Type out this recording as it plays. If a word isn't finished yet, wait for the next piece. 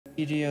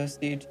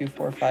IDoriosI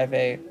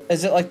 2458.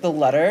 Is it like the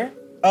letter?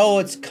 Oh,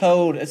 it's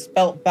code. It's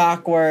spelled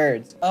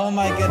backwards. Oh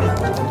my goodness.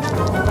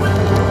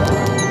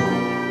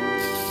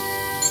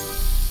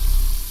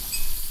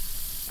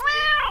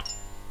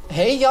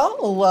 Hey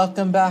y'all,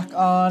 welcome back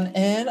on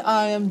in.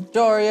 I am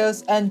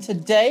Dorios, and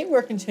today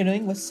we're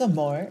continuing with some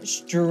more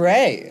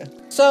Stray.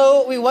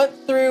 So we went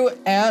through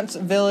Ant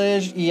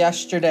Village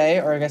yesterday,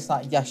 or I guess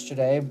not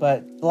yesterday,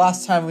 but the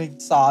last time we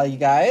saw you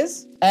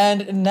guys.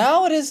 And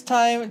now it is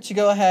time to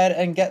go ahead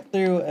and get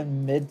through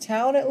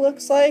Midtown, it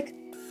looks like.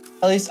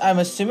 At least I'm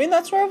assuming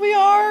that's where we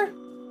are.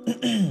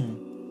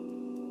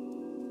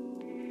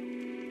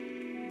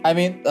 I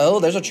mean, oh,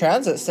 there's a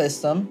transit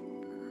system.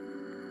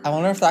 I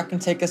wonder if that can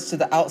take us to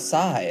the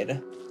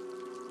outside.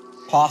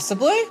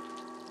 Possibly?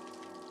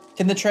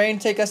 Can the train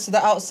take us to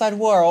the outside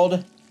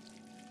world?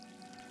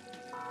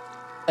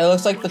 It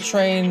looks like the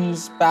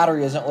train's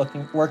battery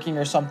isn't working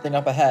or something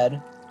up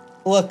ahead.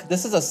 Look,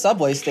 this is a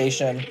subway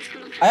station.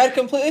 I had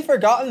completely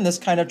forgotten this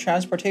kind of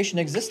transportation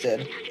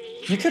existed.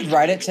 You could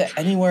ride it to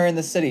anywhere in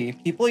the city.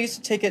 People used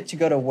to take it to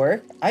go to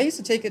work. I used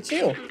to take it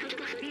too.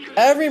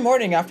 Every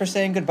morning after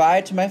saying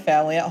goodbye to my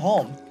family at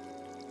home.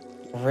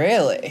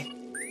 Really?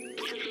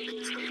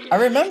 I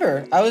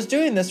remember, I was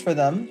doing this for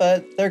them,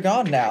 but they're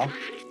gone now.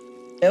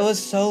 It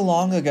was so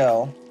long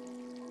ago.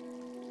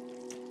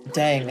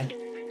 Dang.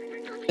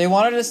 They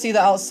wanted to see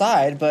the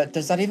outside, but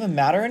does that even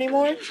matter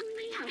anymore?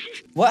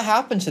 What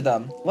happened to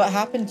them? What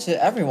happened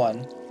to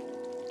everyone?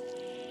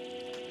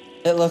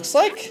 It looks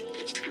like...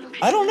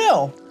 I don't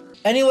know.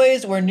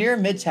 Anyways, we're near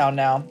Midtown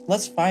now.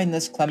 Let's find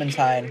this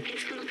Clementine.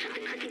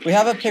 We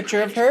have a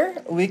picture of her.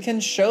 We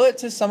can show it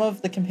to some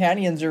of the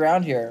companions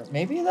around here.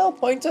 Maybe they'll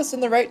point us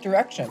in the right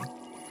direction.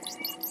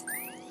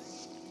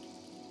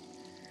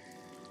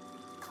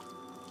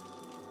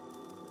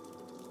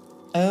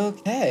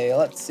 Okay,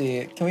 let's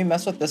see. Can we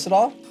mess with this at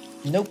all?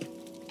 Nope.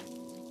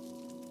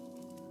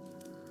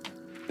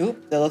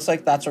 Oop, it looks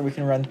like that's where we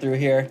can run through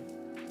here.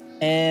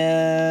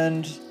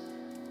 And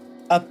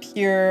up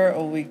here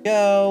we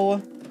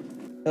go.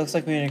 It looks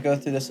like we need to go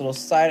through this little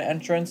side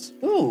entrance.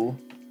 Ooh,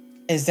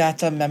 is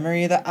that a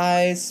memory that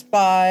I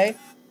spy?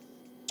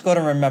 Let's go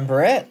to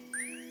remember it.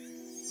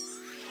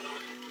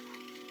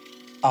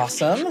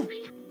 Awesome.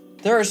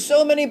 There are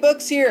so many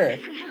books here.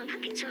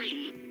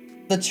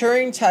 The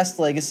Turing Test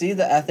Legacy,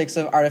 the Ethics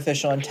of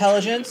Artificial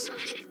Intelligence.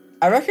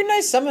 I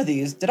recognize some of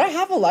these. Did I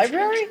have a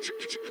library?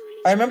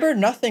 I remember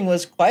nothing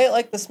was quite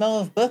like the smell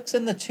of books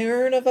and the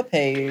turn of a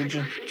page.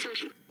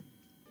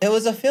 It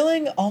was a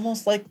feeling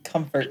almost like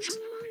comfort.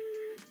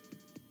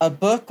 A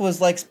book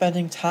was like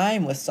spending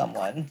time with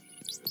someone.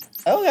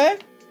 Okay.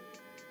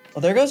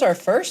 Well, there goes our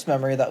first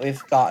memory that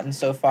we've gotten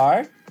so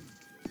far.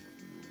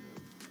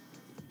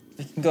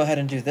 We can go ahead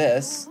and do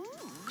this.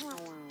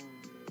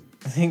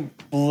 I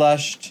think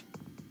blushed.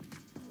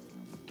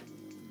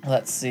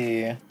 Let's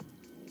see.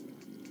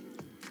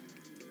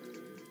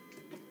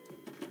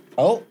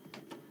 Oh.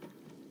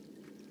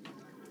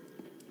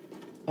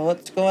 Well,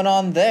 what's going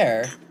on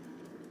there?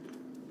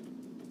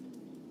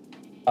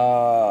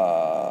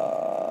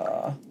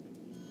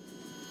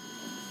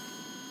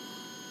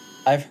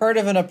 I've heard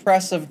of an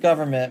oppressive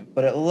government,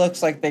 but it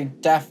looks like they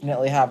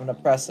definitely have an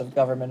oppressive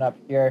government up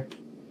here.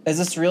 Is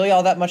this really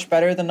all that much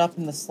better than up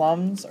in the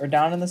slums? Or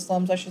down in the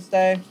slums, I should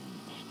say?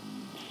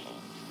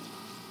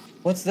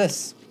 What's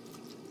this?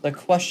 The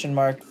question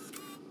mark.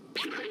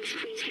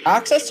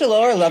 Access to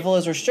lower level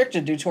is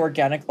restricted due to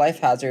organic life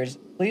hazards.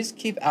 Please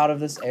keep out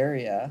of this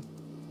area.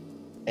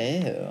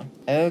 Ew.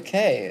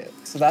 Okay,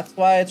 so that's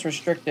why it's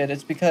restricted.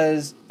 It's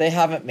because they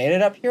haven't made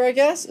it up here, I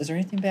guess? Is there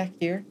anything back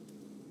here?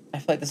 I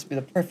feel like this would be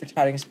the perfect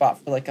hiding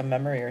spot for like a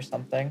memory or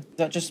something. Is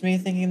that just me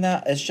thinking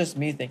that? It's just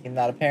me thinking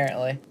that,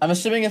 apparently. I'm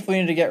assuming if we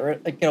need to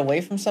get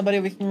away from somebody,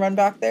 we can run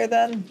back there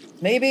then?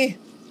 Maybe?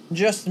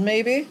 Just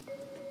maybe?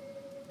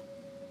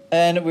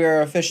 And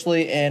we're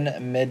officially in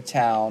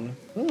Midtown.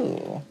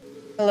 Ooh.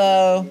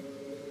 Hello.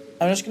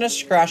 I'm just gonna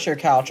scratch your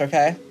couch,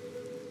 okay?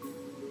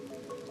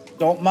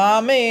 Don't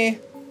mind me.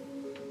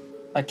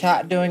 A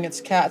cat doing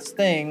its cat's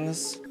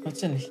things.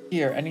 What's in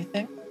here?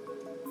 Anything?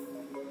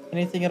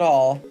 Anything at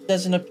all?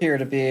 Doesn't appear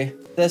to be.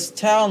 This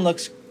town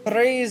looks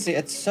crazy.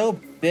 It's so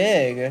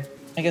big.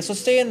 I guess we'll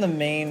stay in the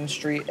main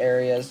street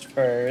areas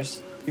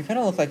first. You kind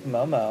of look like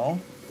Momo.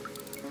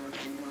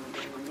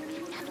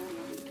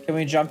 Can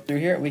we jump through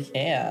here? We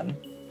can.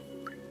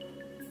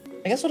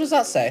 I guess what does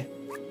that say?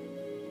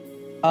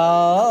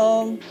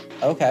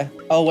 Okay.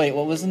 Oh wait,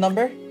 what was the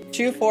number?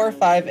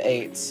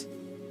 2458.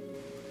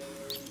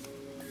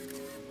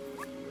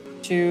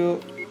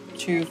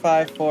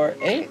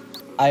 22548.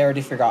 I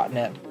already forgotten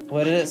it.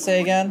 What did it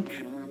say again?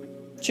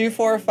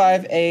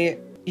 2458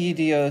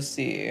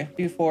 IDoriosI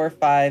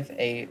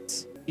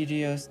 2458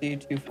 IDoriosI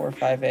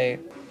 2458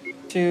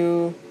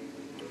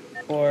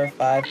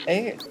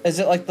 2458. Is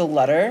it like the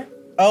letter?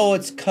 Oh,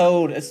 it's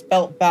code. It's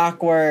spelled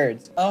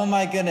backwards. Oh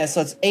my goodness.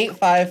 So it's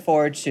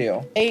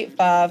 8542.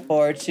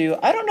 8542.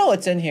 I don't know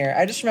what's in here.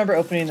 I just remember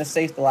opening the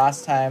safe the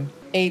last time.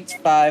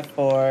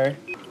 854.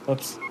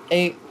 Whoops.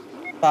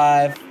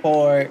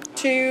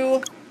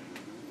 8542.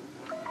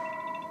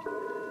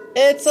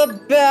 It's a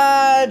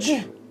badge.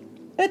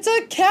 It's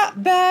a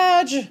cat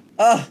badge.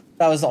 Ugh,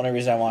 that was the only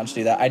reason I wanted to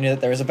do that. I knew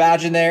that there was a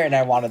badge in there and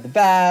I wanted the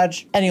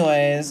badge.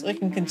 Anyways, we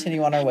can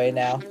continue on our way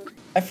now.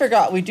 I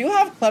forgot, we do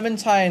have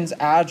Clementine's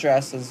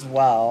address as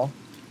well.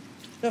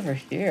 Over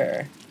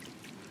here.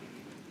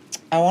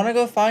 I want to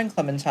go find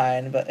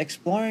Clementine, but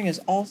exploring is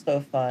also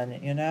fun,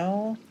 you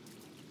know?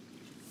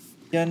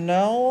 You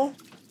know?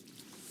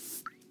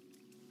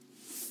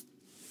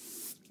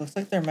 Looks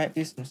like there might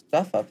be some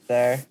stuff up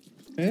there.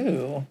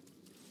 Ooh.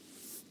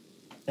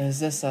 Is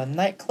this a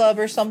nightclub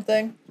or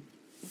something?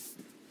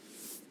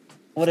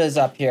 What is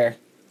up here?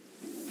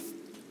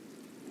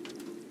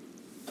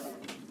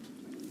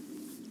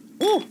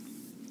 Ooh.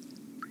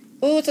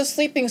 Ooh, it's a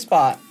sleeping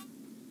spot.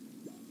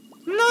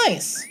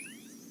 Nice.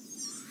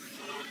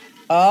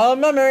 Oh,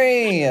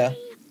 memory.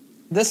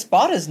 This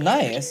spot is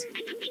nice.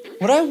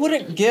 What I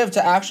wouldn't give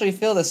to actually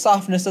feel the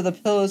softness of the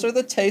pillows or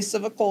the taste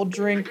of a cold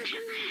drink.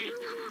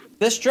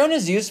 This drone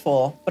is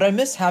useful, but I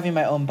miss having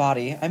my own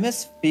body. I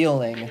miss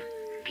feeling.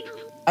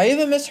 I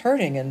even miss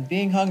hurting and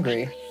being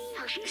hungry.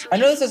 I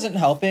know this isn't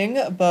helping,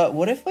 but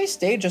what if we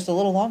stayed just a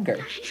little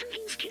longer?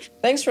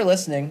 Thanks for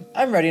listening.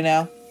 I'm ready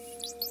now.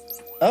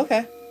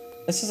 Okay.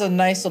 This is a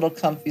nice little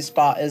comfy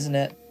spot, isn't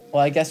it?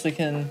 Well, I guess we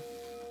can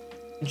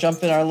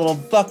jump in our little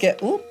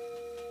bucket. Oop.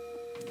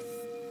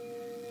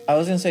 I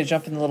was gonna say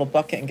jump in the little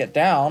bucket and get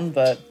down,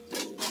 but...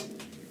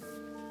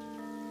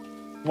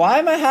 Why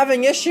am I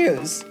having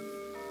issues?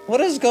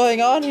 What is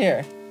going on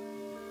here?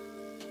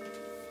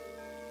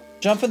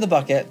 Jump in the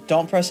bucket.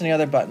 Don't press any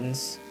other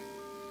buttons.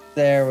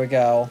 There we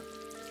go.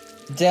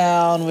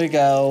 Down we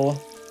go.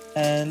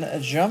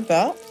 And jump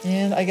out.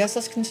 And I guess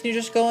let's continue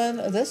just going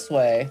this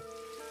way.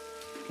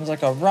 There's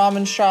like a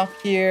ramen shop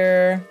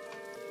here.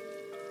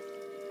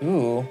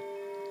 Ooh.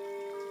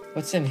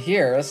 What's in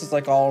here? This is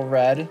like all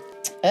red.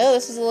 Oh,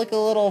 this is like a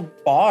little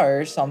bar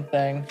or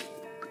something.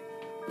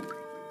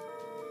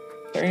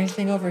 Is there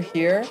anything over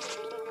here?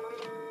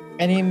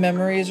 Any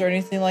memories or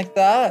anything like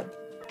that?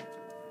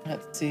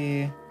 Let's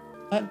see.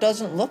 That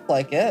doesn't look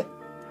like it.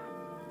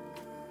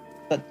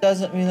 That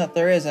doesn't mean that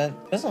there isn't.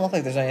 It doesn't look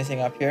like there's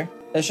anything up here.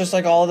 It's just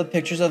like all the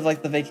pictures of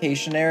like the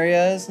vacation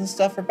areas and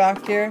stuff are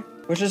back here,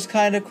 which is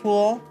kind of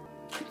cool.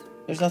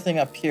 There's nothing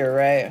up here,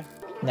 right?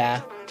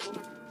 Nah.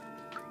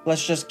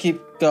 Let's just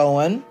keep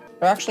going.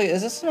 Or actually,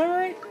 is this a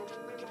memory?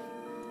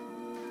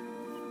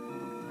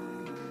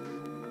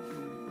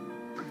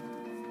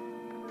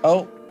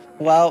 Oh,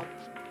 well.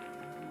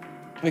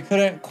 We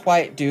couldn't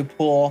quite do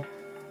pool.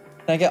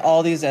 Can I get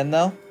all these in,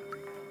 though?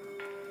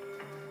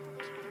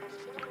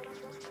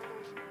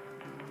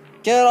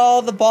 Get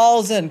all the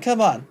balls in, come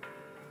on.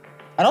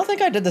 I don't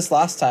think I did this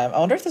last time. I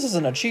wonder if this is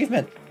an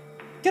achievement.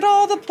 Get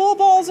all the pool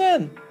balls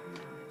in.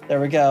 There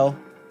we go.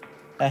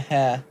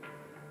 There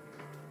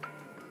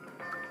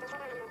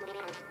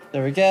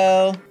we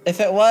go. If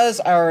it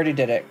was, I already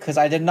did it, because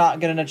I did not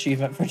get an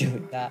achievement for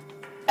doing that.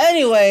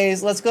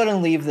 Anyways, let's go ahead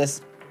and leave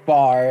this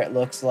bar, it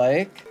looks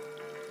like.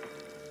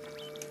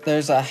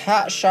 There's a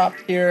hat shop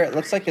here. It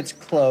looks like it's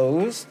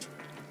closed.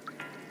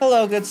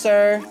 Hello, good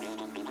sir.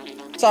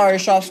 Sorry,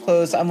 shop's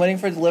closed. I'm waiting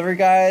for delivery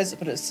guys,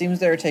 but it seems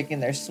they're taking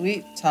their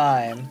sweet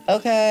time.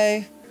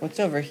 Okay, what's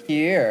over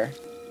here?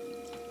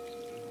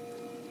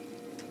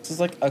 This is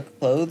like a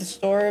clothes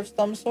store of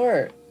some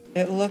sort.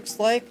 It looks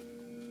like.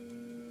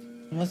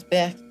 What's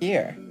back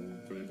here?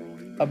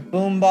 A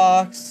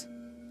boombox.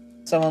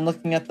 Someone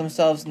looking at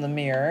themselves in the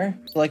mirror.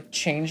 Like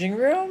changing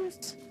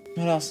rooms?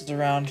 What else is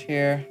around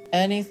here?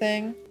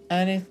 Anything?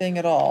 Anything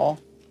at all?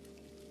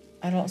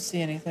 I don't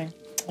see anything.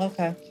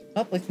 Okay.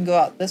 Oh, we can go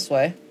out this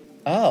way.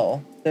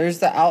 Oh, there's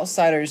the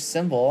Outsiders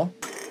symbol.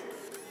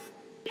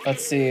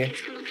 Let's see.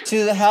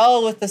 To the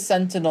hell with the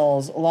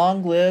Sentinels.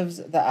 Long lives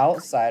the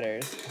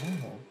Outsiders.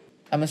 Oh.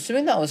 I'm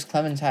assuming that was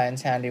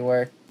Clementine's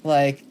handiwork.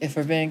 Like, if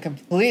we're being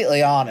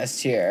completely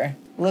honest here.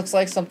 Looks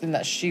like something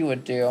that she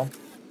would do.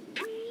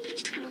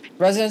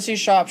 Residency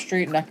Shop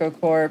Street, Necco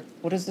Corp.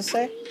 What does this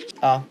say?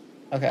 Oh,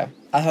 okay.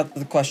 I thought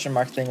the question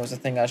mark thing was the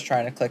thing I was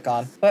trying to click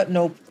on. But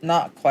nope,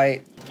 not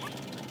quite.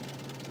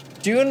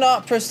 Do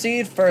not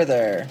proceed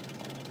further.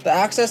 The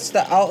access to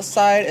the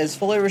outside is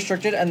fully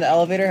restricted and the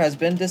elevator has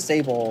been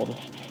disabled.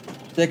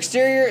 The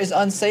exterior is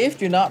unsafe.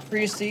 Do not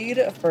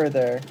proceed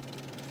further.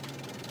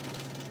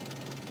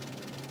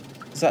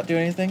 Does that do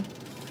anything?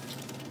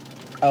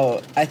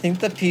 Oh, I think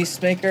the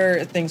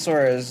Peacemaker thinks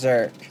we're a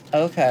Zerk.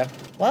 Okay.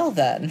 Well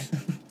then.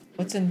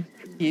 What's in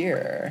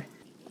here?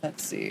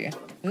 Let's see.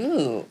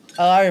 Ooh.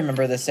 Oh, I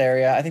remember this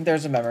area. I think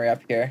there's a memory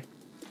up here.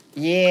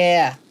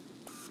 Yeah.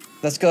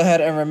 Let's go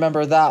ahead and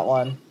remember that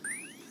one.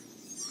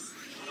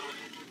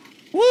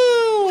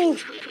 Woo!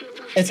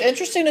 It's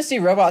interesting to see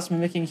robots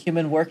mimicking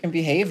human work and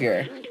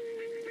behavior.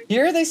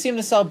 Here they seem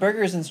to sell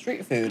burgers and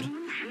street food.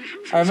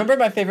 I remember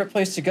my favorite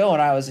place to go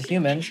when I was a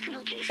human.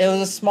 It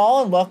was a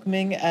small and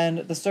welcoming, and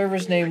the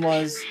server's name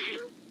was...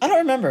 I don't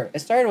remember. It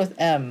started with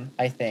M,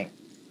 I think.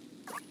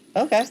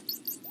 Okay.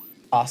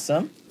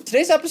 Awesome.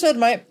 Today's episode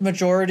might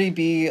majority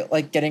be,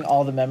 like, getting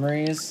all the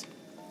memories.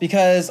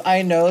 Because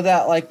I know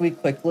that, like, we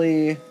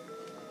quickly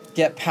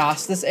get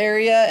past this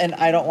area, and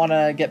I don't want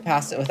to get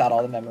past it without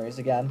all the memories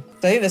again.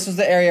 So I think this was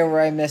the area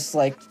where I missed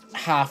like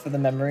half of the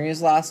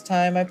memories last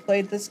time I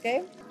played this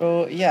game.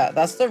 So yeah,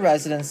 that's the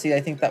residency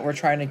I think that we're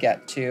trying to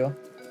get to.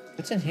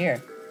 What's in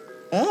here?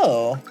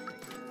 Oh,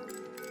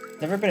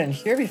 never been in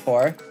here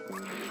before.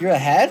 You're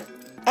ahead?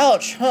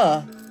 Ouch,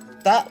 huh?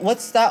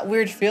 What's that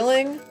weird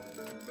feeling?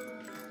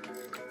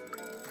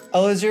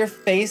 Oh, is your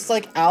face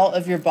like out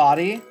of your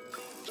body?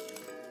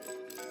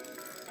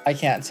 I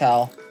can't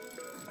tell.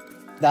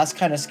 That's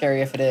kind of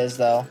scary if it is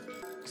though.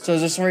 So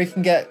is this where you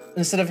can get,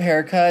 instead of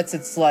haircuts,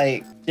 it's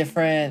like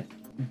different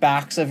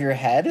backs of your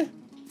head?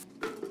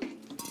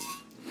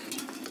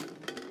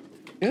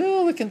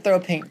 Ooh, we can throw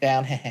paint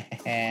down.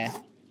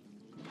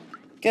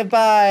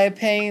 Goodbye,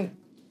 paint.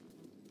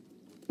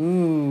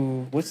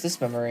 Ooh, what's this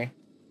memory?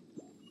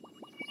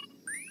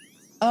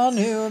 A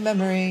new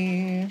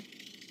memory.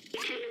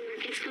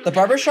 The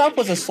barbershop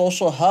was a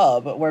social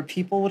hub where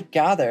people would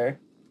gather,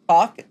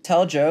 talk,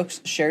 tell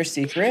jokes, share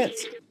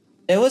secrets.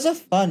 It was a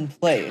fun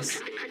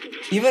place.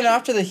 Even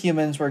after the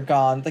humans were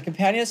gone, the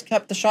companions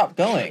kept the shop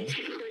going.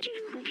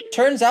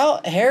 Turns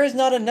out, hair is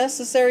not a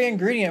necessary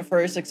ingredient for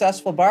a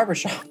successful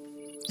barbershop.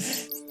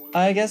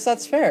 I guess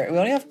that's fair. We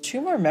only have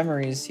 2 more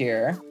memories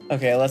here.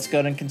 Okay, let's go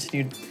and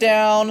continue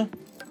down.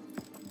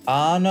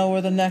 I know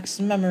where the next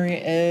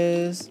memory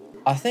is.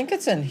 I think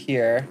it's in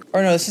here.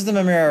 Or no, this is the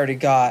memory I already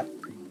got.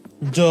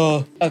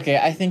 Duh. Okay,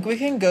 I think we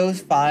can go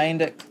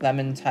find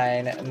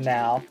Clementine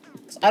now.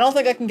 I don't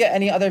think I can get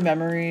any other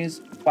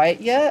memories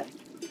quite yet.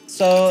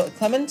 So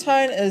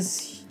Clementine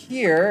is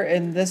here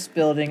in this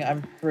building,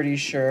 I'm pretty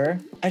sure.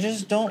 I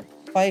just don't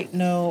quite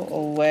know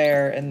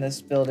where in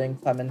this building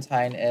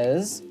Clementine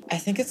is. I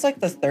think it's like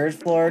the 3rd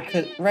floor,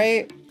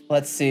 right?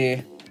 Let's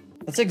see.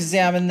 Let's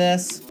examine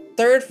this.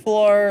 3rd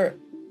floor,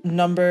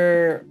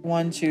 number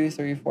 1, 2,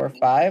 3, 4,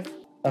 5.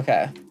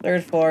 Okay,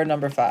 3rd floor,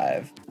 number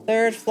 5.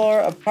 3rd floor,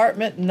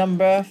 apartment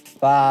number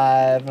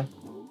 5.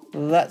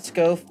 Let's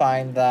go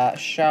find that,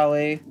 shall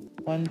we?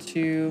 1,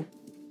 2,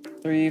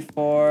 3,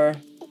 4.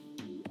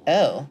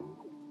 Oh,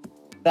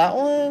 that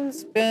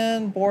one's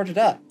been boarded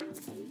up.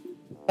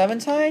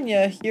 Clementine,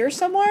 you here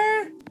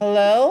somewhere?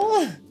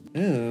 Hello?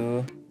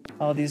 Ooh,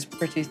 all these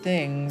pretty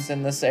things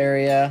in this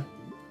area.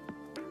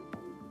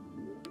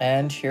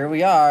 And here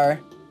we are.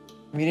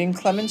 Meeting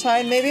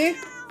Clementine, maybe?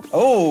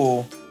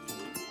 Oh.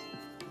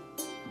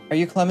 Are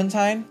you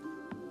Clementine?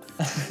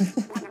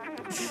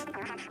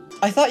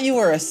 I thought you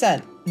were a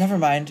scent. Never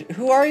mind.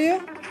 Who are you?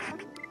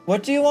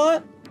 What do you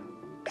want?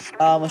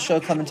 We'll show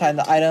Clementine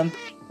the item.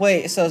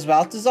 Wait, so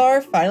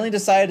Balthazar finally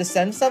decided to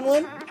send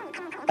someone?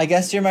 I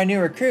guess you're my new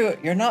recruit.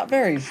 You're not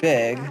very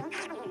big.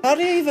 How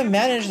do you even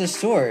manage the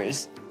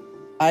stores?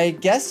 I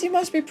guess you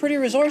must be pretty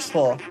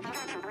resourceful.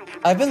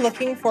 I've been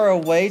looking for a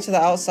way to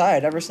the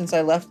outside ever since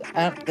I left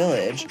Ant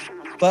Village,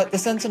 but the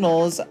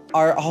Sentinels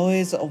are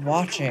always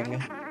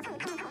watching.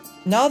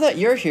 Now that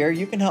you're here,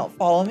 you can help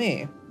follow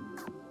me.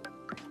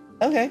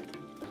 Okay.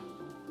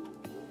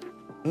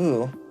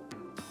 Ooh.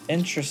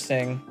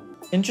 Interesting.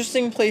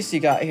 Interesting place you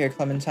got here,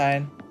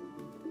 Clementine.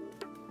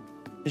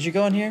 Did you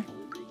go in here?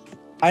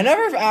 I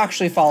never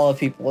actually follow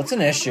people. It's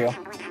an issue.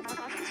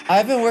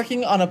 I've been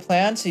working on a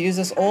plan to use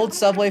this old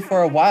subway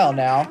for a while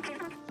now.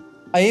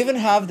 I even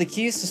have the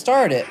keys to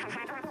start it.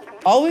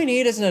 All we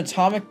need is an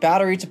atomic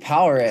battery to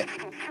power it.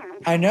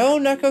 I know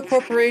Neko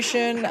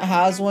Corporation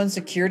has one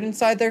secured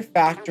inside their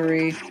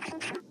factory.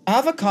 I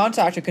have a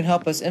contact who can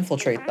help us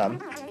infiltrate them.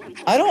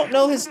 I don't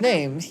know his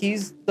name.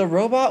 He's the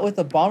robot with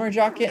a bomber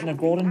jacket and a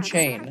golden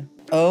chain.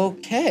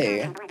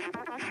 Okay.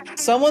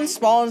 Someone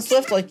small and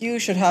swift like you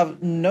should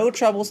have no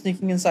trouble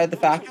sneaking inside the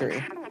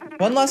factory.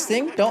 One last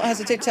thing, don't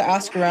hesitate to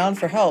ask around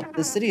for help.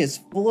 The city is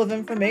full of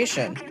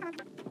information.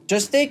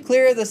 Just stay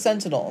clear of the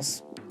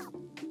Sentinels.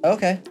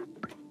 Okay.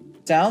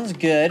 Sounds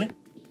good.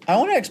 I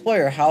want to explore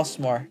your house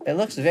more. It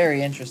looks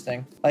very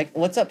interesting. Like,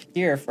 what's up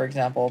here, for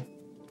example?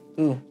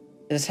 Ooh,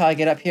 is this how I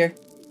get up here?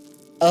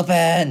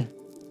 Open!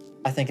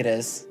 I think it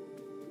is.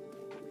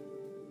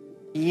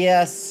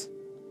 Yes.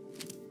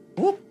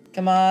 Whoop,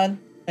 come on.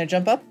 Can I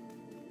jump up?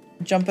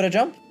 Jump and a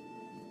jump?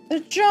 A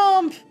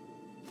jump!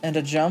 And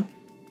a jump.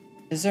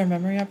 Is there a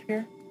memory up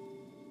here?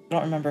 I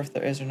don't remember if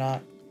there is or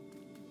not.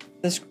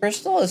 This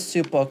crystal is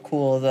super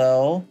cool,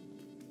 though.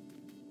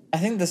 I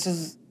think this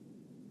is...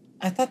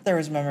 I thought there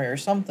was memory or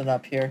something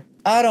up here.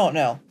 I don't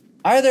know.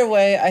 Either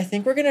way, I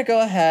think we're gonna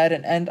go ahead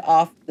and end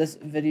off this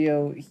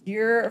video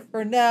here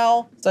for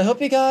now. So I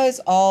hope you guys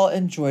all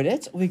enjoyed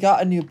it. We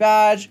got a new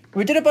badge,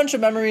 we did a bunch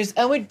of memories,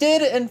 and we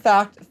did, in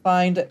fact,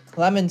 find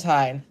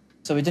Clementine.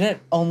 So we didn't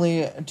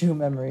only do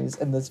memories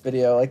in this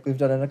video like we've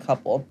done in a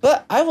couple.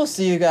 But I will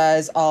see you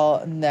guys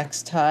all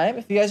next time.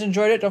 If you guys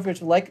enjoyed it, don't forget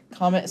to like,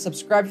 comment,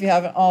 subscribe if you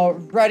haven't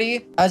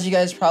already. As you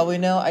guys probably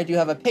know, I do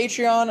have a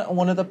Patreon.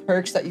 One of the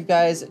perks that you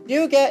guys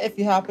do get if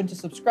you happen to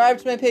subscribe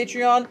to my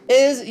Patreon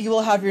is you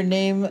will have your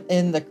name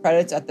in the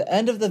credits at the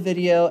end of the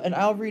video, and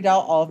I'll read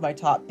out all of my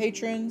top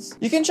patrons.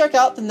 You can check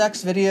out the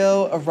next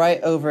video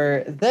right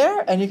over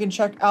there, and you can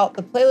check out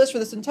the playlist for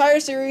this entire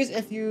series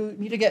if you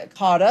need to get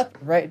caught up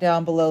right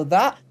down below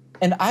that.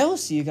 And I will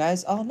see you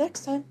guys all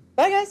next time.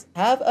 Bye, guys.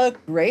 Have a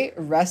great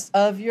rest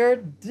of your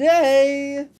day.